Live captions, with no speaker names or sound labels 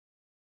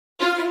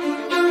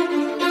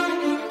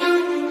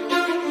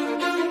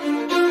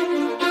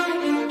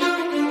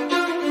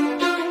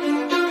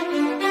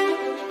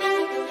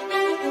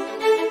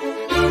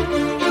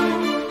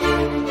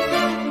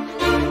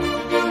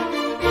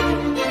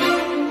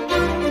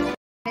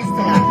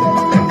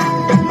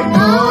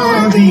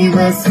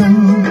ദിവസം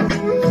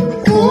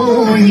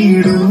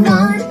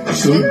പോയിടുവാൻ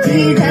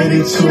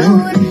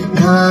ശുദ്ധീകരിച്ചോർ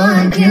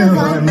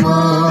ഭാഗ്യവാന്മാർ.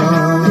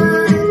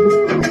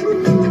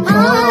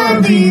 ആ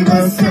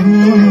ദിവസം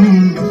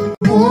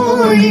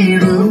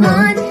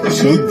പോയിടുവാൻ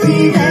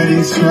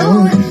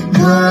ശുദ്ധീകരിച്ചോർ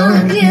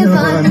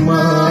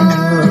ഭാഗ്യവാന്മാർ.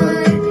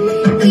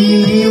 ഈ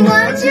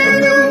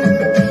വചനം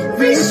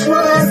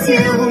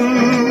വിശ്വാസ്യവും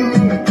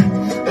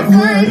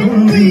വരും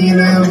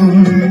ദിനവും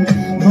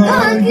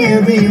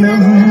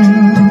ഭാഗ്യദിനവും.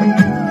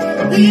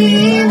 ഈ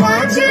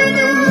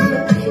വചനം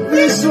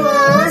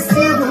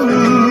വിശ്വാസ്യവും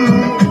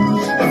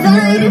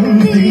വരും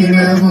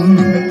ദിനവും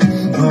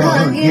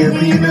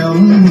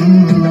ഭാഗ്യദിനവും.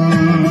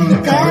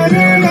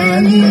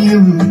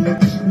 കരളലിയും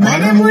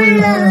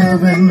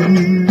മനമുള്ളവൻ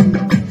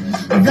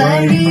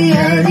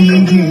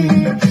വഴിയരികിൽ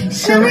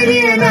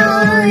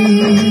ശമര്യനായി.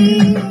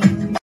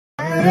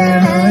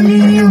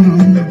 കരളലിയും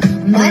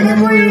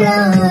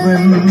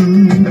മനമുള്ളവൻ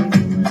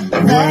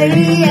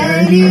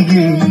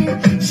വഴിയരികിൽ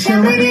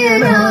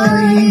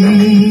ശമര്യനായി.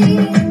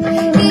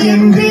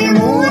 എന്റെ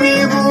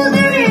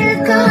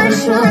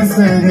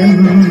മുറിവുകൾക്കാശ്വാസകൻ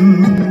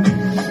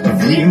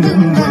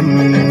വീണ്ടും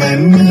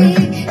വന്നെന്നെ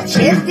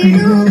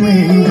ചേർത്തിടുമേ.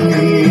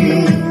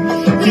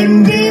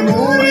 എന്റെ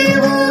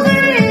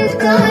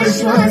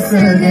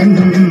മുറിവുകൾക്കാശ്വാസകൻ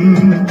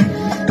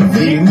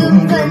വീണ്ടും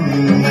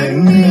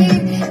വന്നെന്നെ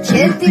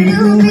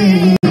ചേർത്തിടുമേ.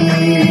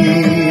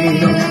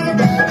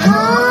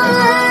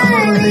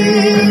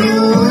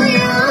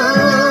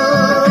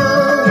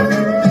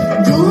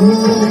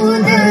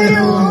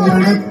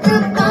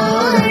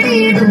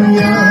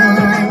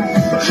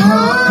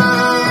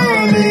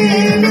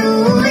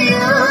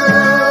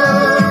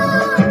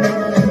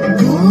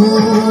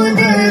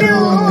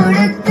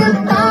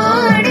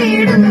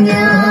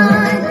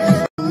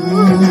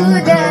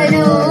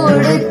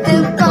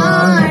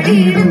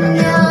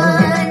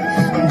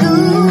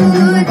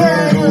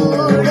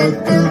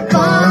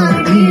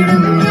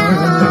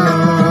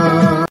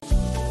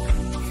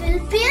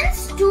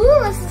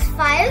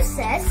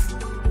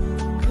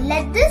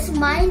 Let this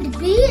mind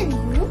be in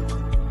you,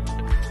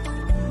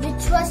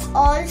 which was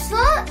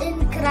also in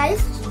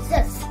Christ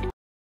Jesus.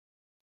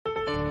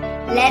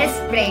 Let us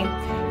pray.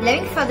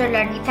 Loving Father,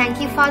 Lord, we thank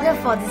you, Father,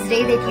 for this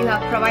day that you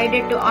have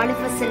provided to all of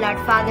us, Lord,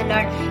 Father,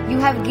 Lord. You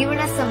have given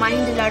us a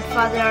mind, Lord,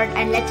 Father, Lord,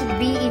 and let it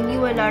be in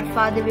you, Lord,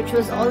 Father, which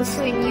was also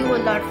in you,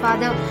 Lord,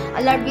 Father.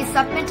 Lord, we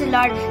submit,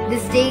 Lord,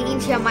 this day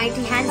into your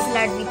mighty hands,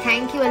 Lord. We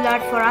thank you,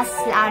 Lord, for us,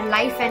 our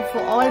life, and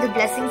for all the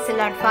blessings,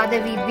 Lord, Father.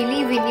 We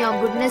believe in your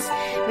goodness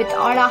with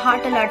all our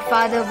heart, Lord,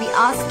 Father. We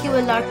ask you,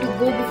 Lord, to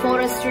go before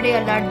us today,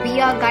 Lord. Be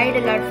our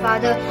guide, Lord,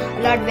 Father.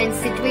 Lord, when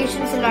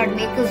situations, Lord,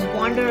 make us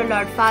wander,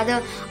 Lord, Father.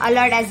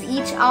 Lord, as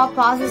each hour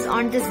passes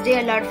on this day,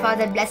 Lord,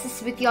 Father, bless us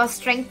with your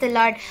strength,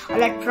 Lord.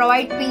 Lord,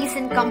 provide peace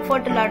and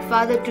comfort, Lord,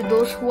 Father, to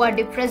those who are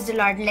depressed,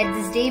 Lord. Let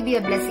this day be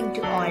a blessing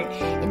to all.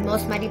 In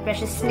most mighty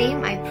precious name,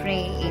 I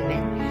pray.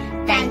 Amen.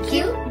 Thank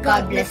you.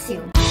 God bless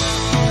you.